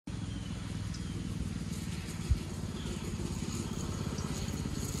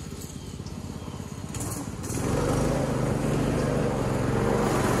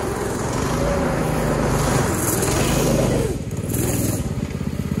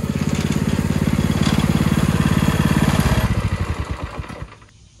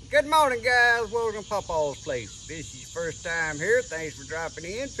morning, guys. Welcome to Papaw's place. If this is your first time here, thanks for dropping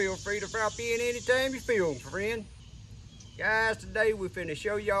in. Feel free to drop in anytime you feel, friend. Guys, today we're finna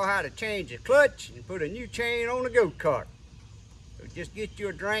show y'all how to change the clutch and put a new chain on the go-kart. So just get you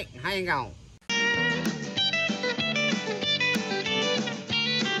a drink and hang on.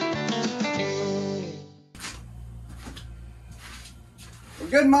 Well,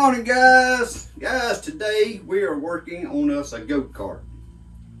 good morning, guys. Today we are working on us a go-kart.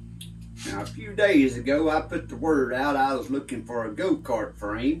 Now, a few days ago, I put the word out I was looking for a go-kart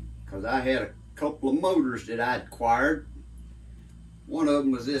frame because I had a couple of motors that I'd acquired. One of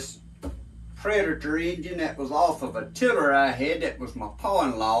them was this Predator engine that was off of a tiller I had that was my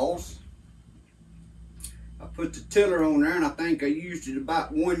pa-in-law's. I put the tiller on there and I think I used it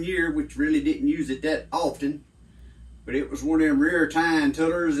about 1 year, which really didn't use it that often. But it was one of them rear tying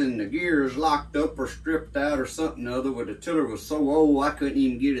tillers and the gears locked up or stripped out or something or other, where the tiller was so old I couldn't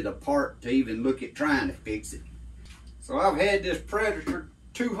even get it apart to even look at trying to fix it. So I've had this Predator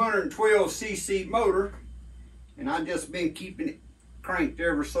 212cc motor and I've just been keeping it cranked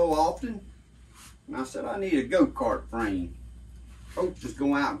ever so often. And I said I need a go-kart frame. Folks is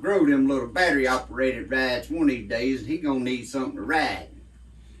going to outgrow them little battery operated rides one of these days and he gonna need something to ride.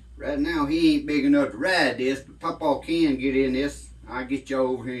 Right now, he ain't big enough to ride this, but Papaw can get in this. I'll get you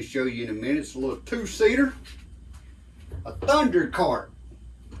over here and show you in a minute. It's a little two-seater, a Thunder Kart,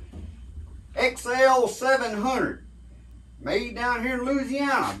 XL 700, made down here in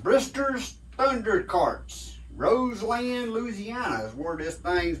Louisiana. Bristol's Thunder Karts, Roseland, Louisiana is where this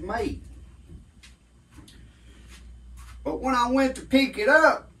thing's made. But when I went to pick it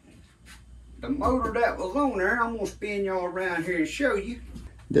up, the motor that was on there, I'm gonna spin y'all around here and show you.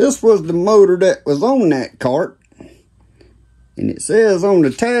 This was the motor that was on that cart. And it says on the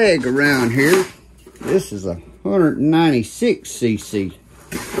tag around here, this is a 196cc.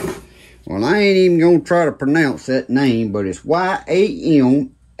 Well, I ain't even gonna try to pronounce that name, but it's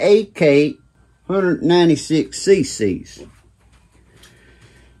YAMAK 196 cc's.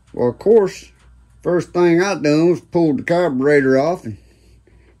 Well, of course, first thing I done was pull the carburetor off and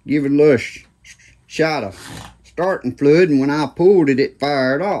give it a little shot of starting fluid, and when I pulled it, it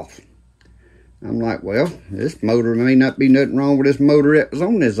fired off. I'm like, well, this motor may not be nothing wrong with this motor that was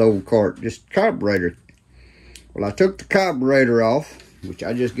on this old cart, just carburetor. Well, I took the carburetor off, which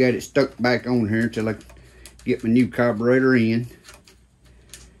I just got it stuck back on here until I get my new carburetor in.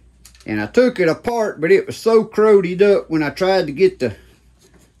 And I took it apart, but it was so corroded up when I tried to get the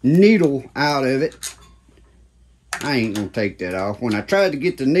needle out of it. I ain't gonna take that off. When I tried to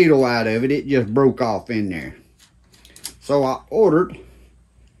get the needle out of it, it just broke off in there. So I ordered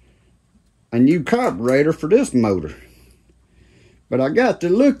a new carburetor for this motor. But I got to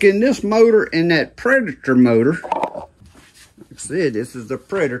look in this motor and that Predator motor. Like I said, this is the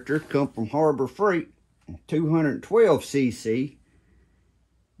Predator, come from Harbor Freight, 212cc.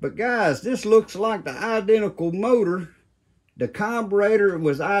 But guys, this looks like the identical motor. The carburetor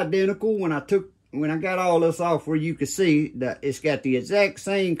was identical when I got all this off, where you can see that it's got the exact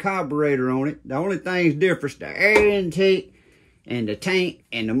same carburetor on it. The only thing's different is the air intake and the tank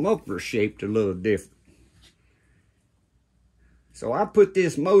and the muffler shaped a little different. So I put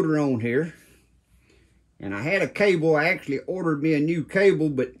this motor on here and I had a cable. I actually ordered me a new cable,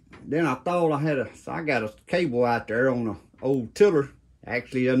 but then I thought I got a cable out there on an old tiller.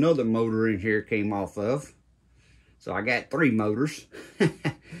 Actually, another motor in here came off of. So I got 3 motors.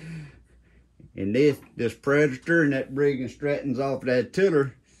 And this Predator and that Briggs & Stratton's off that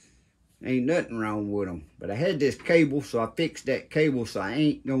tiller, ain't nothing wrong with them. But I had this cable, so I fixed that cable, so I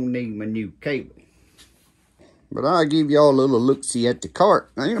ain't gonna need my new cable. But I'll give y'all a little look-see at the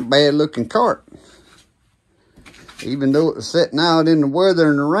cart. Ain't a bad looking cart. Even though it was sitting out in the weather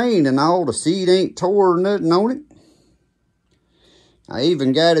and the rain and all, the seat ain't tore or nothing on it. I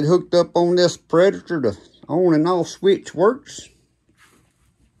even got it hooked up on this Predator. The on and off switch works.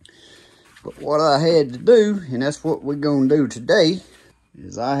 But what I had to do, and that's what we're going to do today,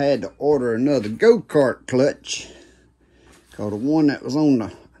 is I had to order another go-kart clutch. Because the one that was on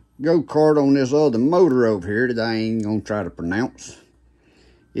the go-kart on this other motor over here that I ain't going to try to pronounce,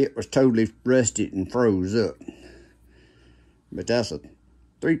 it was totally rusted and froze up. But that's a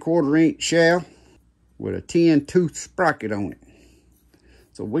 3/4 inch shaft with a 10-tooth sprocket on it.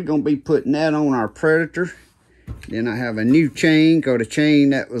 So we're going to be putting that on our Predator. Then I have a new chain, because the chain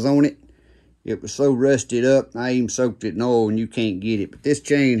that was on it, it was so rusted up, I even soaked it in oil and you can't get it. But this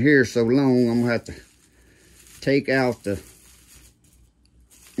chain here is so long, I'm going to have to take out the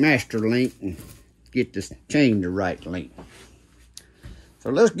master link and get this chain the right length. So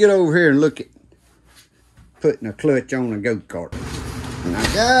let's get over here and look at putting a clutch on a go-kart.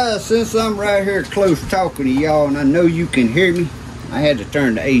 Now guys, since I'm right here close talking to y'all and I know you can hear me, I had to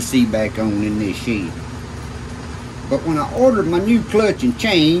turn the AC back on in this shed. But when I ordered my new clutch and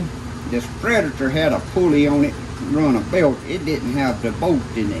chain, this Predator had a pulley on it to run a belt. It didn't have the bolt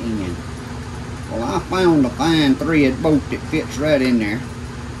in the end. Well, I found a fine thread bolt that fits right in there.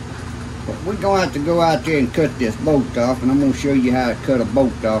 But we're going to have to go out there and cut this bolt off, and I'm going to show you how to cut a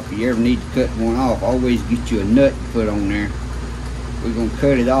bolt off. If you ever need to cut one off, always get you a nut to put on there. We're going to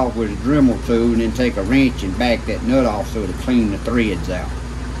cut it off with a Dremel tool and then take a wrench and back that nut off so to clean the threads out.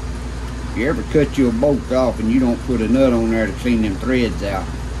 If you ever cut you a bolt off and you don't put a nut on there to clean them threads out,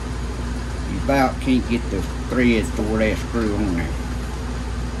 you about can't get the threads to where they screw on there.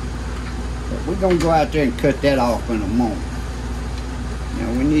 But we're going to go out there and cut that off in a moment.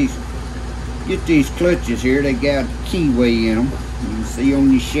 Now when these get these clutches here, they got the keyway in them. You can see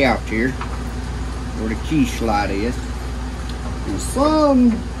on your shaft here where the key slide is. And some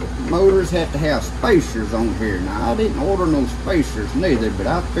motors have to have spacers on here. Now I didn't order no spacers neither, but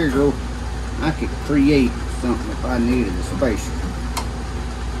I figured I could create something if I needed a spacer.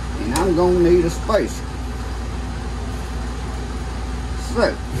 And I'm gonna need a spacer.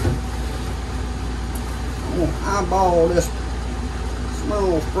 So I'm gonna eyeball this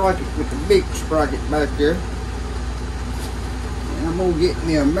small sprocket with the big sprocket back there. And I'm gonna get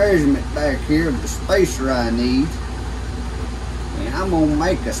me a measurement back here of the spacer I need. And I'm gonna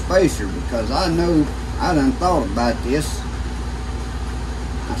make a spacer because I know I done thought about this.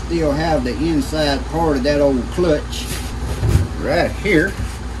 I still have the inside part of that old clutch right here.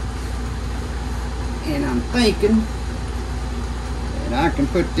 And I'm thinking that I can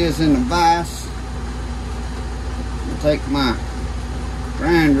put this in a vise and take my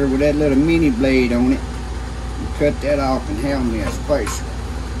grinder with that little mini blade on it and cut that off and have me a spacer.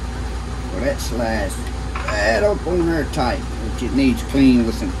 Well, that slides right up on there tight, which it needs clean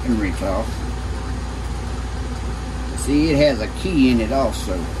with some emery cloth. See, it has a key in it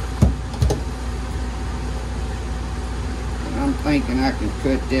also. And I'm thinking I can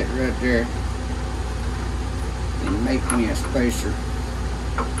cut that right there and make me a spacer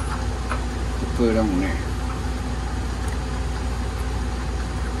to put on there.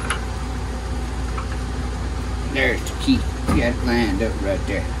 There's the key. Got it lined up right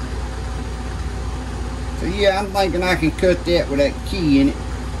there. So yeah, I'm thinking I can cut that with that key in it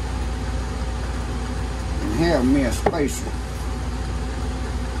and have me a spacer.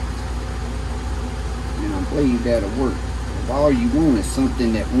 And I believe that'll work. If all you want is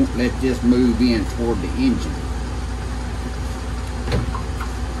something that won't let this move in toward the engine.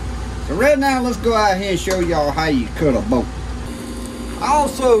 So right now, let's go out here and show y'all how you cut a bolt.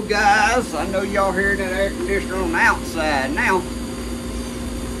 Also guys, I know y'all hear that air conditioner on the outside now.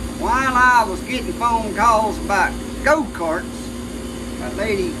 While I was getting phone calls about go-karts, a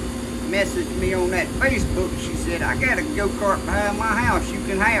lady messaged me on that Facebook. She said, I got a go-kart behind my house you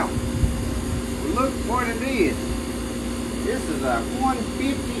can have. Well, look what it is. This is a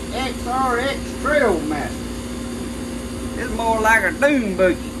 150 XRX Trailmaster. It's more like a dune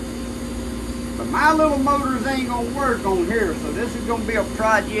buggy. But my little motors ain't gonna work on here, so this is gonna be a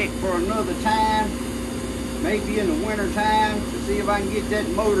project for another time. Maybe in the winter time to see if I can get that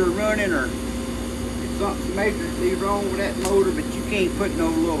motor running, or if something's majorly wrong with that motor, but you can't put no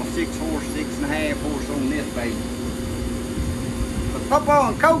little 6 horse, 6.5 horse on this baby. But Papaw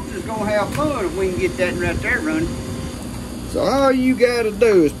and Coach is gonna have fun if we can get that right there running. So all you gotta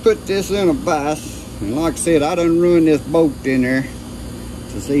do is put this in a vise, and like I said, I done run this bolt in there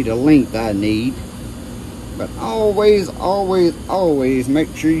to see the length I need. But always, always, always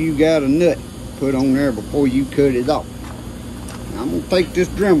make sure you got a nut put on there before you cut it off. Now, I'm gonna take this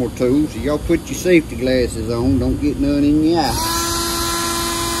Dremel tool, so y'all put your safety glasses on, don't get none in your eye.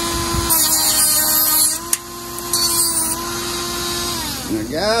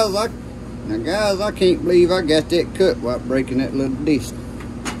 Now guys, I can't believe I got that cut while breaking that little disc.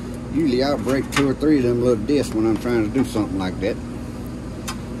 Usually I'll break 2 or 3 of them little discs when I'm trying to do something like that.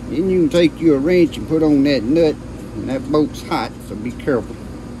 Then you can take you a wrench and put on that nut, and that bolt's hot, so be careful.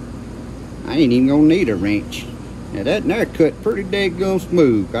 I ain't even gonna need a wrench. Now that there cut pretty daggone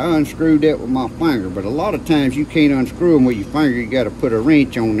smooth. I unscrewed that with my finger, but a lot of times you can't unscrew them with your finger. You gotta put a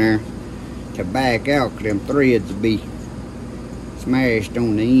wrench on there to back out, because them threads will be smashed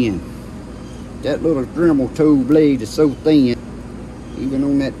on the end. That little Dremel tool blade is so thin, even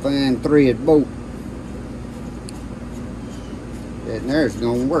on that fine thread bolt, that there's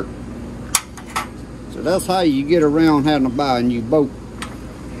gonna work. So that's how you get around having to buy a new boat.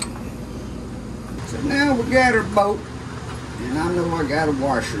 So now we got our boat, and I know I got a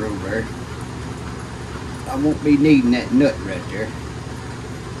washer over there. I won't be needing that nut right there.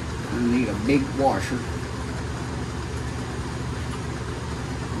 I need a big washer.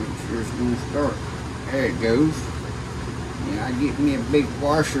 Make sure it's gonna start. There it goes. Yeah, I get me a big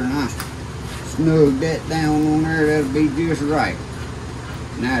washer and I snug that down on there. That'll be just right.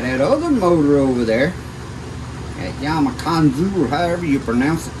 Now that other motor over there, that Yamakanzu or however you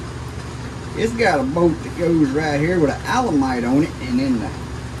pronounce it, it's got a bolt that goes right here with an alamite on it, and then the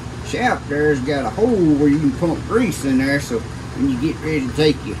shaft there's got a hole where you can pump grease in there, so when you get ready to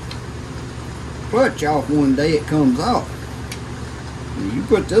take your clutch off one day, it comes off. And you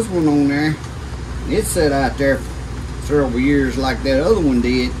put this one on there, and it sat out there for several years like that other one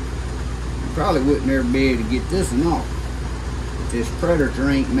did. You probably wouldn't ever be able to get this one off. But this Predator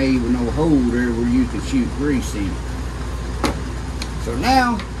ain't made with no hole there where you can shoot grease in. So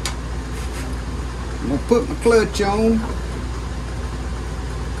now I'm gonna put my clutch on.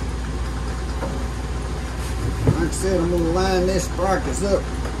 Like I said, I'm gonna line this sprockets up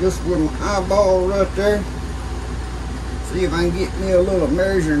just with my eyeball right there. See if I can get me a little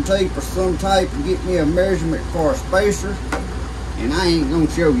measuring tape or some type and get me a measurement for a spacer. And I ain't gonna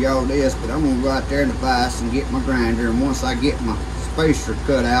show y'all this, but I'm gonna go out there in the vise and get my grinder, and once I get my spacer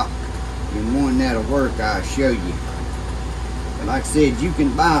cut out and one that'll work, I'll show you. But like I said, you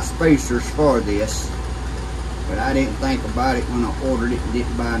can buy spacers for this, but I didn't think about it when I ordered it and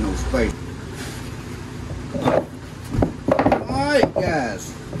didn't buy no spacer. Alright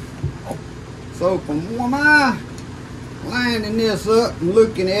guys, so from when I lining this up and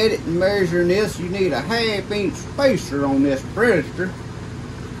looking at it and measuring this, you need a 1/2 inch spacer on this Predator.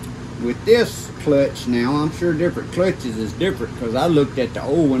 With this clutch now, I'm sure different clutches is different, because I looked at the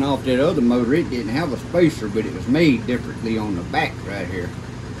old one off that other motor. It didn't have a spacer, but it was made differently on the back right here.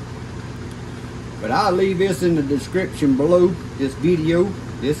 But I'll leave this in the description below this video.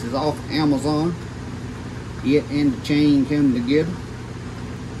 This is off Amazon. It and the chain come together.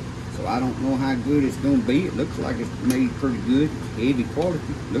 So I don't know how good it's going to be. It looks like it's made pretty good. Heavy quality.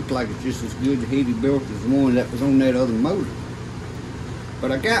 Looks like it's just as good heavy built as the one that was on that other motor.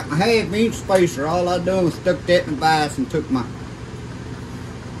 But I got my 1/2 inch spacer. All I done was stuck that in the vise and took my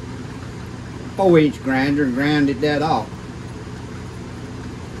 4-inch grinder and grinded that off.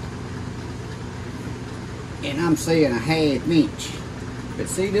 And I'm saying a 1/2 inch. But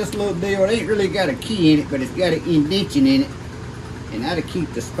see, this little deal, it ain't really got a key in it, but it's got an indentation in it. And that'll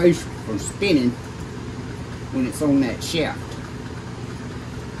keep the spacer from spinning when it's on that shaft.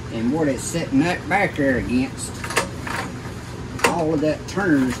 And what it's setting that back there against, all of that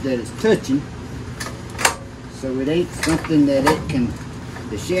turns that it's touching, so it ain't something that it can,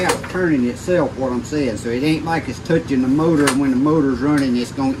 the shaft turning itself, what I'm saying. So it ain't like it's touching the motor, and when the motor's running,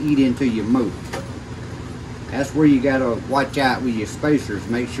 it's going to eat into your motor. That's where you got to watch out with your spacers.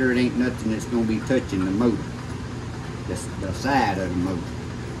 Make sure it ain't nothing that's going to be touching the motor. The side of the motor.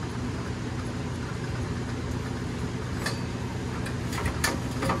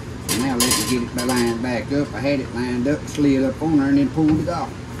 So now let's get it lined back up. I had it lined up, slid up on there, and then pulled it off.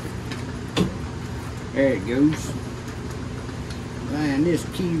 There it goes. Line this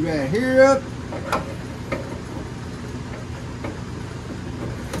key right here up.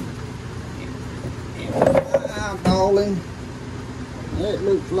 Eyeballing. It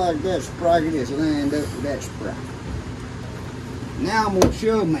looks like that sprocket is lined up with that sprocket. Now I'm going to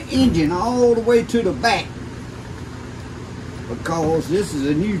shove my engine all the way to the back, because this is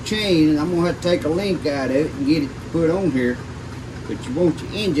a new chain and I'm going to have to take a link out of it and get it put on here. But you want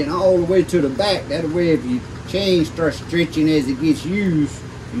your engine all the way to the back. That way if your chain starts stretching as it gets used,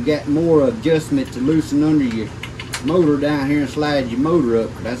 you got more adjustment to loosen under your motor down here and slide your motor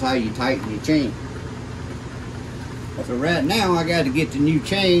up. That's how you tighten your chain. So right now I got to get the new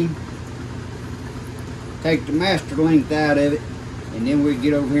chain, take the master length out of it, and then we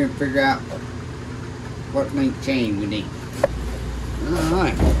get over here and figure out what length chain we need.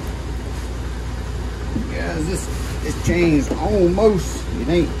 Alright. Guys, this chain is almost, it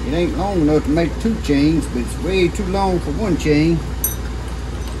ain't long enough to make 2 chains, but it's way too long for 1 chain.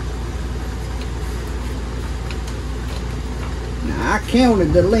 Now I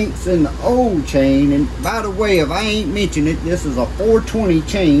counted the lengths in the old chain, and by the way, if I ain't mentioned it, this is a 420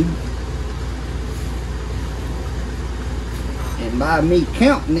 chain. And by me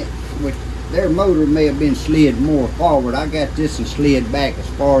counting it, which their motor may have been slid more forward, I got this and slid back as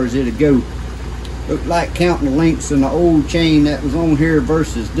far as it'll go. Looked like counting the lengths in the old chain that was on here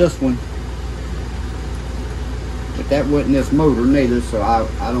versus this one. But that wasn't this motor neither, so I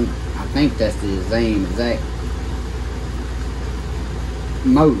think that's the same exact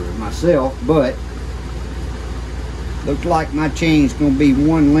motor myself, but looks like my chain's gonna be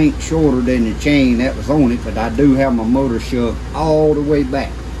 1 length shorter than the chain that was on it, but I do have my motor shoved all the way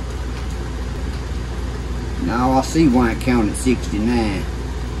back. Now I see why it counted 69.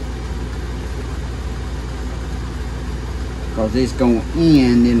 Because it's going to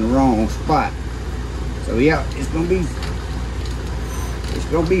end in the wrong spot. So yeah, it's going to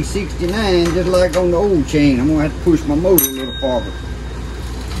be 69 just like on the old chain. I'm going to have to push my motor a little farther.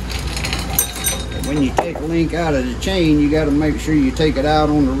 And when you take a link out of the chain, you got to make sure you take it out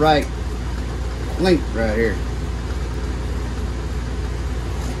on the right link right here.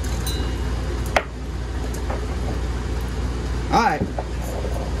 Alright,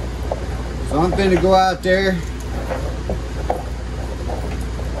 so I'm finna go out there,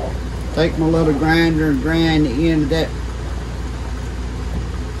 take my little grinder and grind the end of that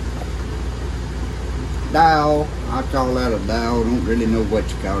dial. I call that a dial, don't really know what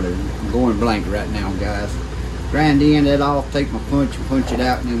you call it. I'm going blank right now, guys. Grind the end of that off, take my punch and punch it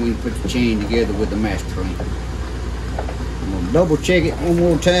out, and then we can put the chain together with the master link. I'm gonna double check it one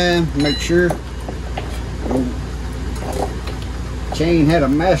more time, make sure. Chain had a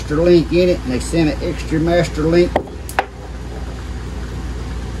master link in it, and they sent an extra master link,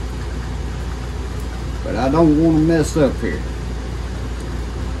 but I don't want to mess up here.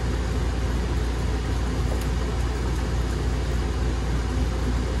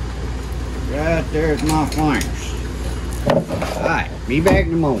 Right there's my fingers. Alright, be back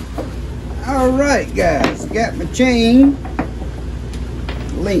in a moment. Alright guys, got my chain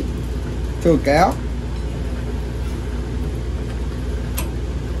link took out.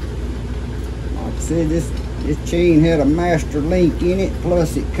 Said this chain had a master link in it,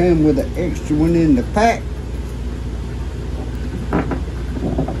 plus it come with an extra one in the pack.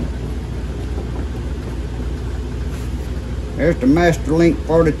 There's the master link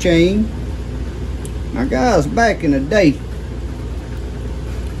for the chain. Now guys, back in the day,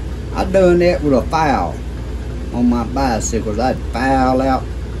 I done that with a file on my bicycles. I'd file out,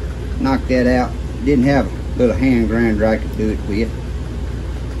 knock that out. Didn't have a little hand grinder I could do it with.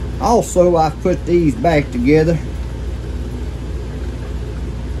 Also, I put these back together.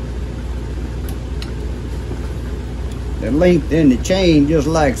 They're linked in the chain just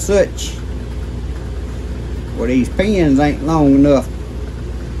like such. Well, these pins ain't long enough.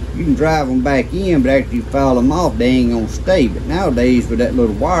 You can drive them back in, but after you file them off, they ain't gonna stay. But nowadays, with that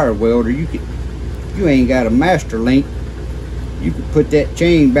little wire welder, you ain't got a master link. You can put that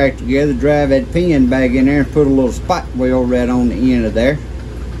chain back together, drive that pin back in there, and put a little spot weld right on the end of there.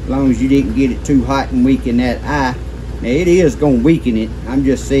 As long as you didn't get it too hot and weaken that eye. Now it is going to weaken it. I'm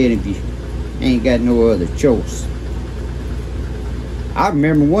just saying if you ain't got no other choice. I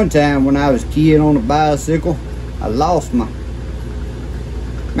remember one time when I was a kid on a bicycle, I lost my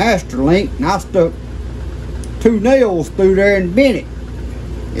master link and I stuck 2 nails through there and bent it.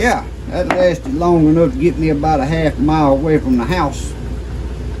 Yeah, that lasted long enough to get me about a half mile away from the house.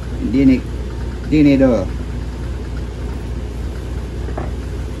 And then it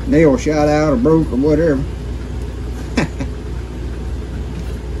nail shot out or broke or whatever.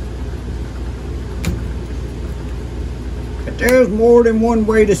 But there's more than one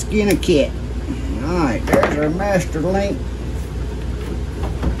way to skin a cat. Alright, there's our master link.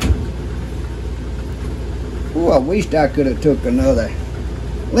 Oh, I wished I could have took another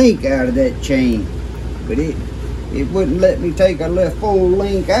link out of that chain, but it wouldn't let me take a full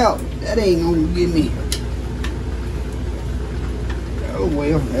link out. That ain't gonna give me. Oh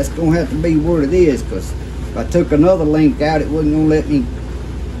well, that's gonna have to be what it is, because if I took another link out, it wasn't gonna let me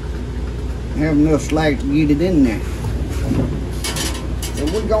have enough slack to get it in there. So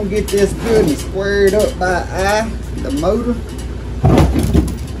we're gonna get this good and squared up by eye, the motor.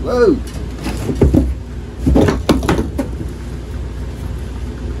 Whoa!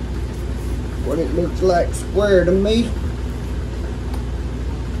 What it looks like square to me.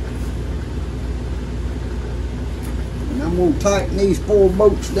 I'm going to tighten these 4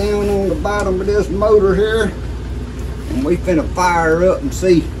 bolts down on the bottom of this motor here, and we finna fire her up and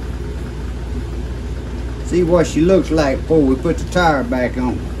see what she looks like before we put the tire back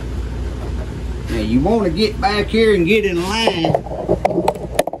on. Now you want to get back here and get in line.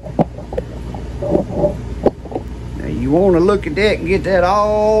 Now you want to look at that and get that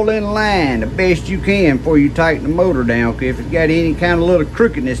all in line the best you can before you tighten the motor down, because if it's got any kind of little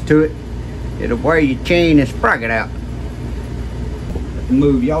crookedness to it, it'll wear your chain and sprocket out.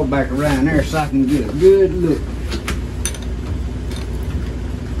 Move y'all back around there so I can get a good look.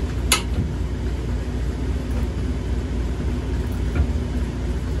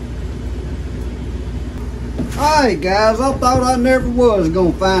 Alright guys, I thought I never was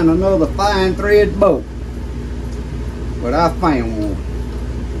gonna find another fine thread bolt, but I found one.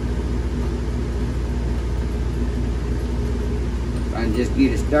 I can just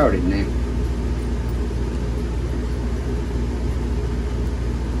get it started now.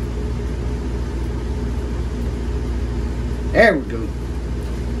 There we go.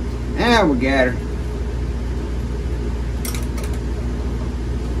 Now we got her.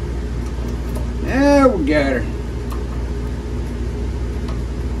 Now we got her.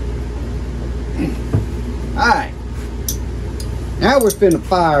 Alright. Now we're finna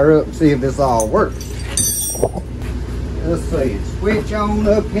fire up and see if this all works. Let's see. Switch on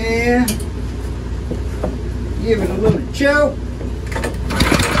up here. Give it a little choke.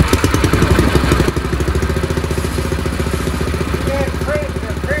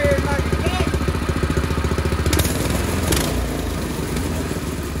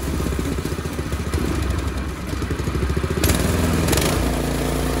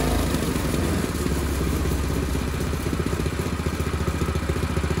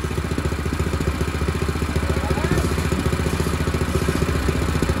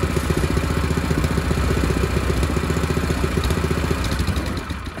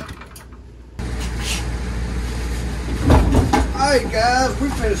 Alright guys, we're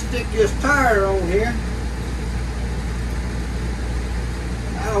finna stick this tire on here.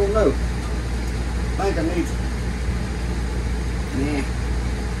 I don't know. I think I need to.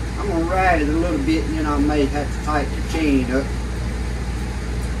 I'm gonna ride it a little bit and then I may have to tighten the chain up.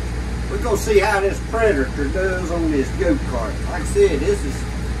 We're gonna see how this Predator does on this go-kart. Like I said, this is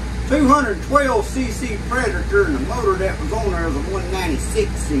 212cc Predator and the motor that was on there is a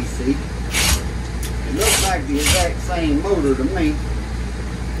 196cc. It looks like the exact same motor to me.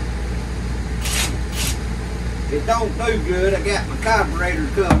 It don't do good. I got my carburetor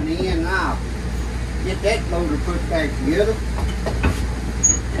coming in and I'll get that motor put back together.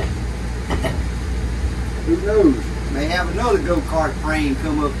 Who knows? May have another go-kart frame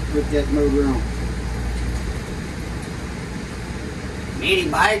come up and put that motor on. Mini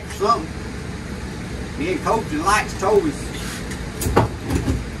bike or something. Me and Coach likes toys.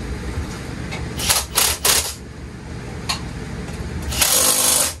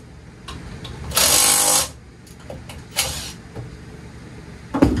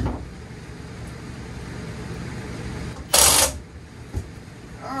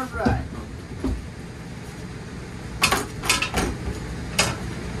 Alright.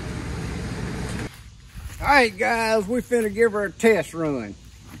 Alright guys, we finna give her a test run.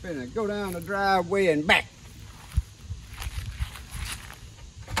 I'm finna go down the driveway and back.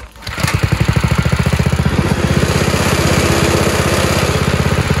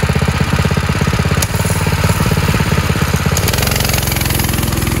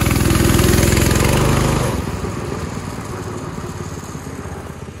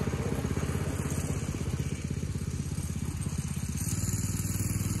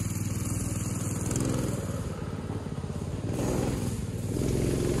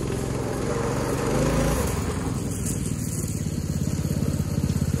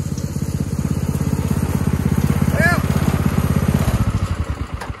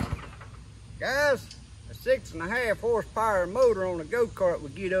 Guys, a 6.5 horsepower motor on a go-kart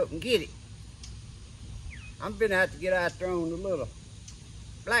would get up and get it. I'm gonna have to get out there on the little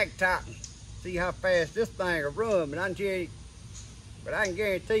blacktop and see how fast this thing will run. But I can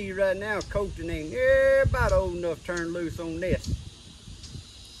guarantee you right now, coaching ain't about old enough to turn loose on this.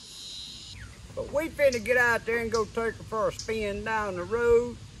 But we finna get out there and go take her for a spin down the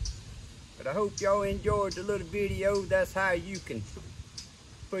road. But I hope y'all enjoyed the little video. That's how you can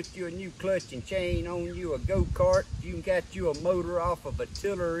put you a new clutch and chain on you a go-kart. You can get you a motor off of a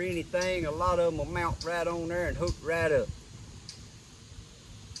tiller or anything. A lot of them will mount right on there and hook right up.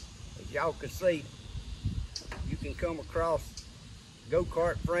 As y'all can see, you can come across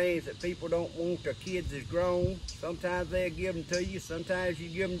go-kart frames that people don't want. Their kids is grown. Sometimes they'll give them to you. Sometimes you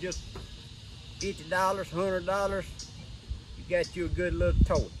give them just $50, $100. You got you a good little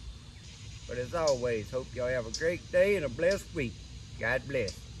toy. But as always, hope y'all have a great day and a blessed week. God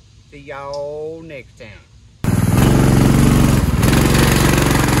bless. See y'all next time.